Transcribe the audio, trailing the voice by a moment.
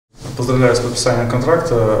Поздравляю с подписанием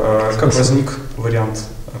контракта. Как возник вариант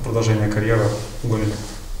продолжения карьеры в Гомеле?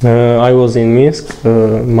 I was in Minsk.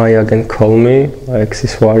 My agent called me like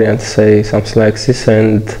this variant, say something like this,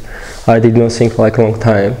 and I did not think like long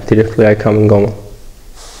time. Directly I come in Gomel.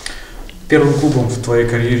 Первым клубом в твоей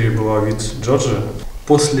карьере была ВИТ Джорджия.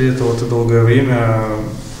 После этого ты долгое время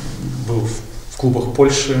был в клубах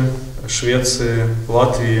Польши, Швеции,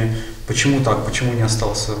 Латвии. Почему так? Почему не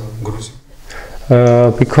остался в Грузии?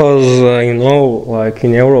 Because you know, like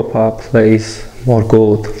in Europe, plays more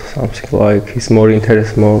good, something like it's more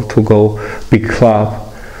interest, more to go big club.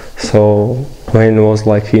 So when it was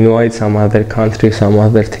like invite some other country, some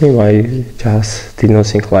other team, I just did not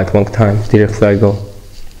think like long time. Directly I go.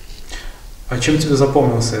 А чем тебе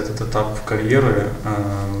запомнился этот этап карьеры,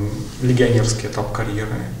 легионерский этап карьеры?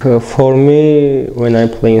 For me, when I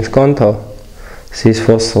play in Skonto, this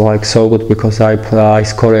was like so good because I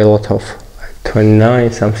score a lot of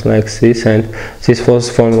 29, something like this, and this was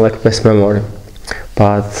for me like best memory.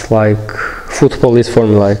 But like football is for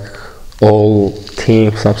me like all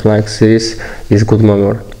team, something like this is good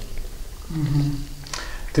memory.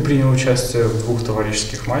 Ты принял участие в 2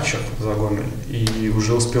 товарищеских матчах за Гомель и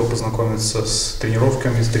уже успел познакомиться с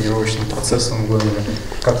тренировками, с тренировочным процессом в Гомеле.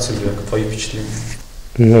 Как тебе, твои впечатления?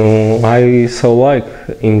 No, I so like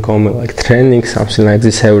in Gomel, like training, something like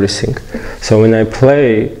this, everything. So when I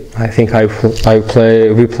play, I think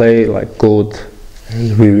we play like good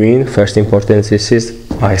and we win. First important this is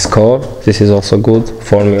I score. This is also good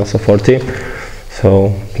for me, also for team.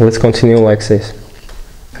 So let's continue like this.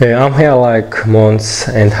 Okay, I'm here like month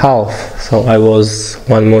and half. So I was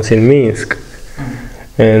 1 month in Minsk,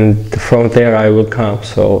 and from there I will come.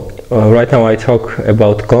 So right now I talk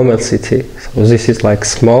about Gomel city. So this is like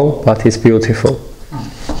small, but it's beautiful,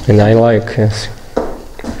 and I like. Yes.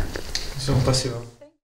 Все, спасибо.